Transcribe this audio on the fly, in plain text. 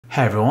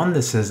Hey everyone,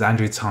 this is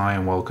Andrew Tai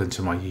and welcome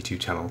to my YouTube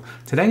channel.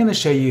 Today I'm going to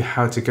show you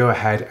how to go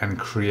ahead and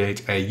create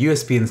a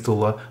USB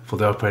installer for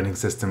the operating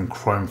system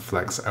Chrome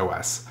Flex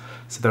OS.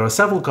 So there are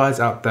several guides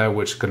out there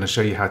which are going to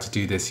show you how to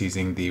do this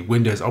using the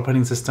Windows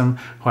operating system.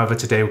 However,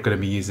 today we're going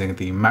to be using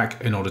the Mac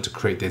in order to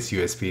create this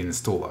USB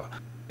installer.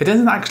 It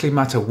doesn't actually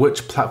matter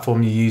which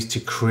platform you use to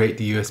create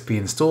the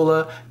USB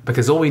installer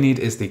because all we need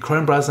is the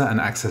Chrome browser and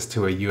access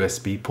to a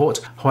USB port.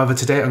 However,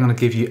 today I'm going to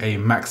give you a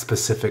Mac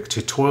specific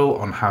tutorial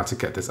on how to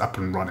get this up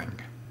and running.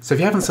 So if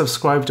you haven't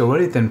subscribed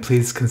already, then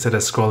please consider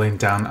scrolling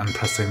down and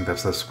pressing the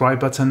subscribe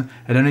button.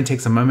 It only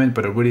takes a moment,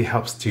 but it really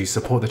helps to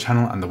support the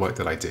channel and the work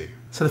that I do.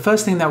 So the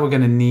first thing that we're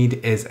going to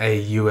need is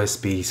a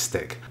USB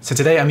stick. So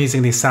today I'm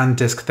using the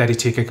SanDisk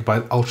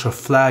 32GB Ultra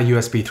Flare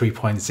USB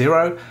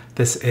 3.0.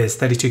 This is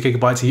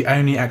 32GB. You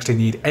only actually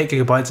need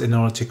 8GB in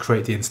order to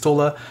create the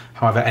installer.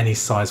 However, any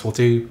size will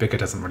do, bigger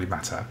doesn't really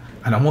matter.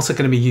 And I'm also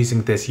going to be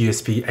using this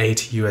USB A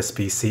to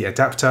USB-C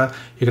adapter.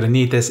 You're going to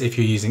need this if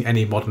you're using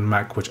any modern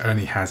Mac which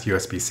only has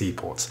USB-C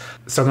ports.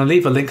 So I'm going to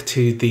leave a link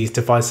to these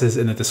devices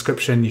in the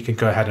description. You can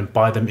go ahead and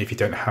buy them if you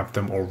don't have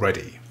them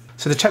already.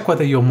 So to check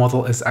whether your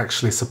model is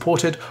actually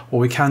supported, what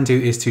we can do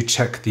is to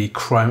check the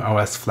Chrome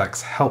OS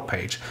Flex help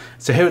page.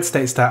 So here it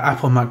states that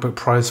Apple MacBook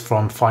Pros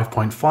from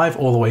 5.5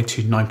 all the way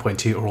to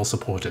 9.2 are all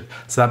supported.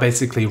 So that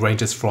basically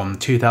ranges from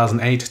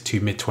 2008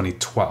 to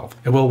mid-2012.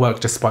 It will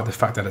work despite the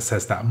fact that it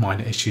says that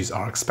minor issues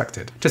are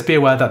expected. Just be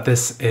aware that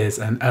this is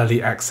an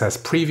early access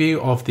preview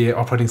of the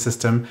operating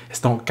system.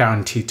 It's not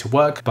guaranteed to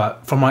work,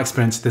 but from my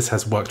experience, this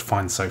has worked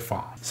fine so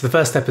far. So the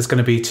first step is going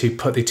to be to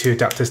put the two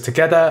adapters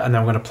together, and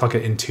then we're going to plug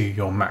it into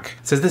your Mac.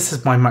 So this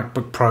is my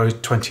MacBook Pro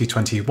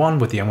 2021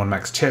 with the M1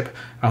 Max chip.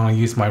 I'm going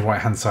to use my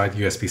right-hand side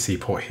USB-C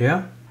port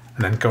here,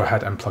 and then go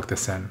ahead and plug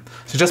this in.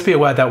 So just be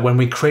aware that when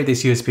we create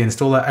this USB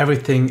installer,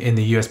 everything in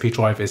the USB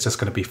drive is just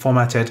going to be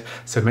formatted.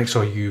 So make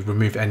sure you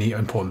remove any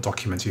important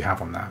documents you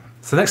have on there.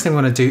 So the next thing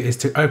we're going to do is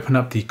to open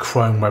up the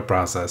Chrome web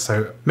browser.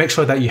 So make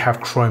sure that you have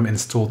Chrome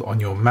installed on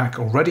your Mac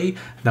already.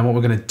 And then what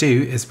we're going to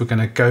do is we're going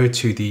to go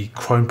to the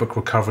Chromebook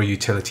Recovery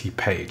Utility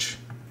page.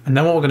 And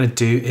then what we're going to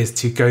do is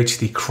to go to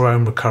the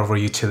Chrome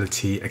Recovery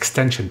Utility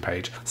extension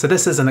page. So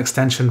this is an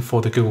extension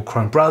for the Google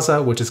Chrome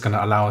browser, which is going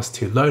to allow us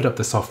to load up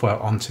the software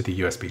onto the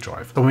USB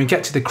drive. So when we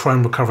get to the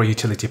Chrome Recovery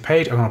Utility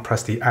page, I'm going to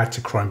press the Add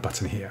to Chrome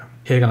button here.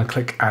 Here I'm going to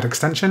click Add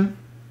Extension,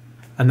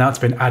 and now it's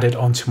been added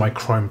onto my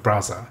Chrome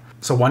browser.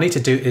 So what I need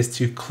to do is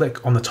to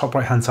click on the top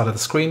right hand side of the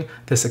screen,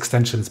 this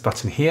extensions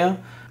button here,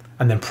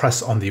 and then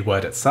press on the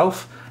word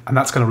itself, and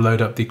that's going to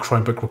load up the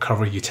Chromebook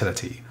Recovery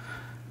Utility.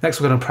 Next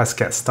we're going to press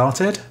Get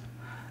Started.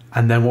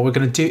 And then what we're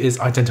going to do is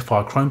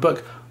identify a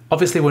Chromebook.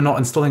 Obviously, we're not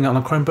installing it on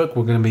a Chromebook.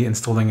 We're going to be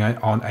installing it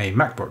on a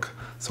MacBook.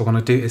 So what we're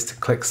going to do is to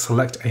click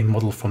Select a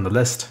Model from the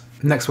list.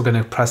 Next, we're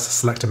going to press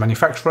Select a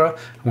Manufacturer.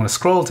 I'm going to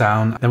scroll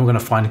down. Then we're going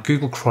to find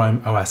Google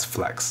Chrome OS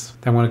Flex.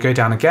 Then we're going to go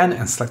down again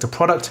and select a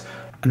product.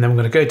 And then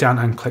we're going to go down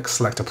and click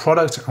Select a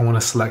Product. I want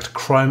to select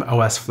Chrome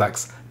OS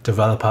Flex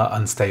Developer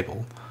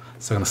Unstable.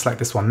 So I'm going to select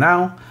this one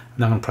now. And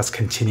then I'm going to press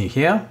Continue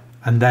here.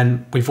 And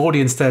then we've already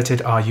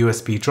inserted our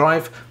USB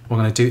drive. What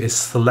we're going to do is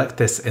select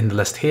this in the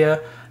list here.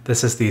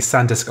 This is the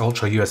SanDisk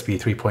Ultra USB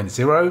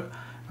 3.0. I'm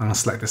going to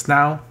select this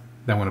now,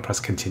 then we're going to press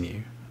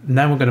Continue. And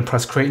then we're going to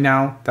press Create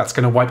Now. That's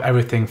going to wipe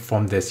everything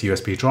from this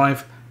USB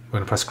drive. We're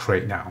going to press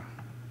Create Now.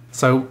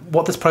 So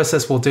what this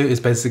process will do is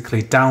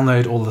basically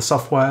download all the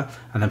software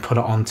and then put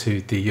it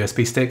onto the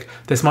USB stick.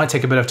 This might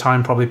take a bit of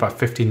time, probably about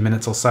 15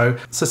 minutes or so.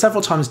 So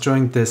several times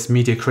during this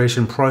media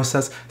creation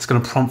process, it's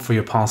going to prompt for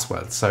your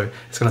password. So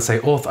it's going to say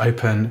auth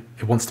open,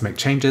 it wants to make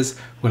changes.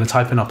 We're going to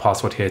type in our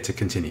password here to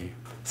continue.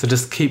 So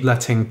just keep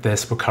letting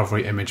this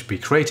recovery image be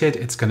created.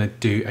 It's going to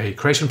do a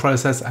creation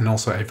process and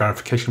also a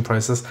verification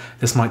process.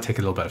 This might take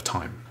a little bit of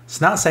time.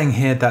 So now it's saying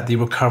here that the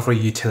recovery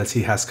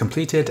utility has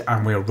completed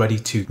and we're ready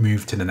to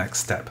move to the next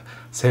step.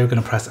 So we're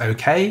going to press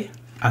OK.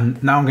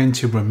 And now I'm going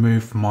to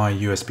remove my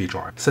USB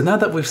drive. So now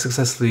that we've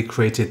successfully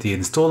created the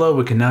installer,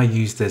 we can now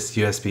use this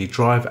USB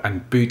drive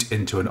and boot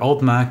into an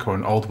old Mac or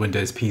an old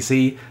Windows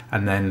PC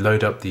and then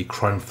load up the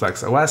Chrome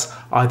Flex OS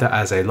either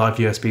as a live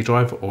USB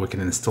drive or we can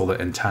install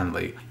it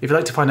internally. If you'd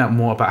like to find out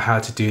more about how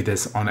to do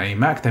this on a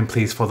Mac, then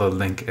please follow the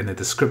link in the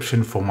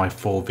description for my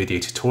full video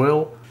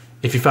tutorial.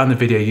 If you found the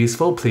video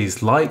useful,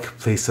 please like,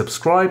 please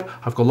subscribe.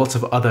 I've got lots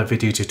of other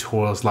video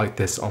tutorials like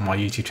this on my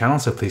YouTube channel,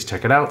 so please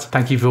check it out.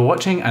 Thank you for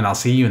watching and I'll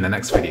see you in the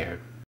next video.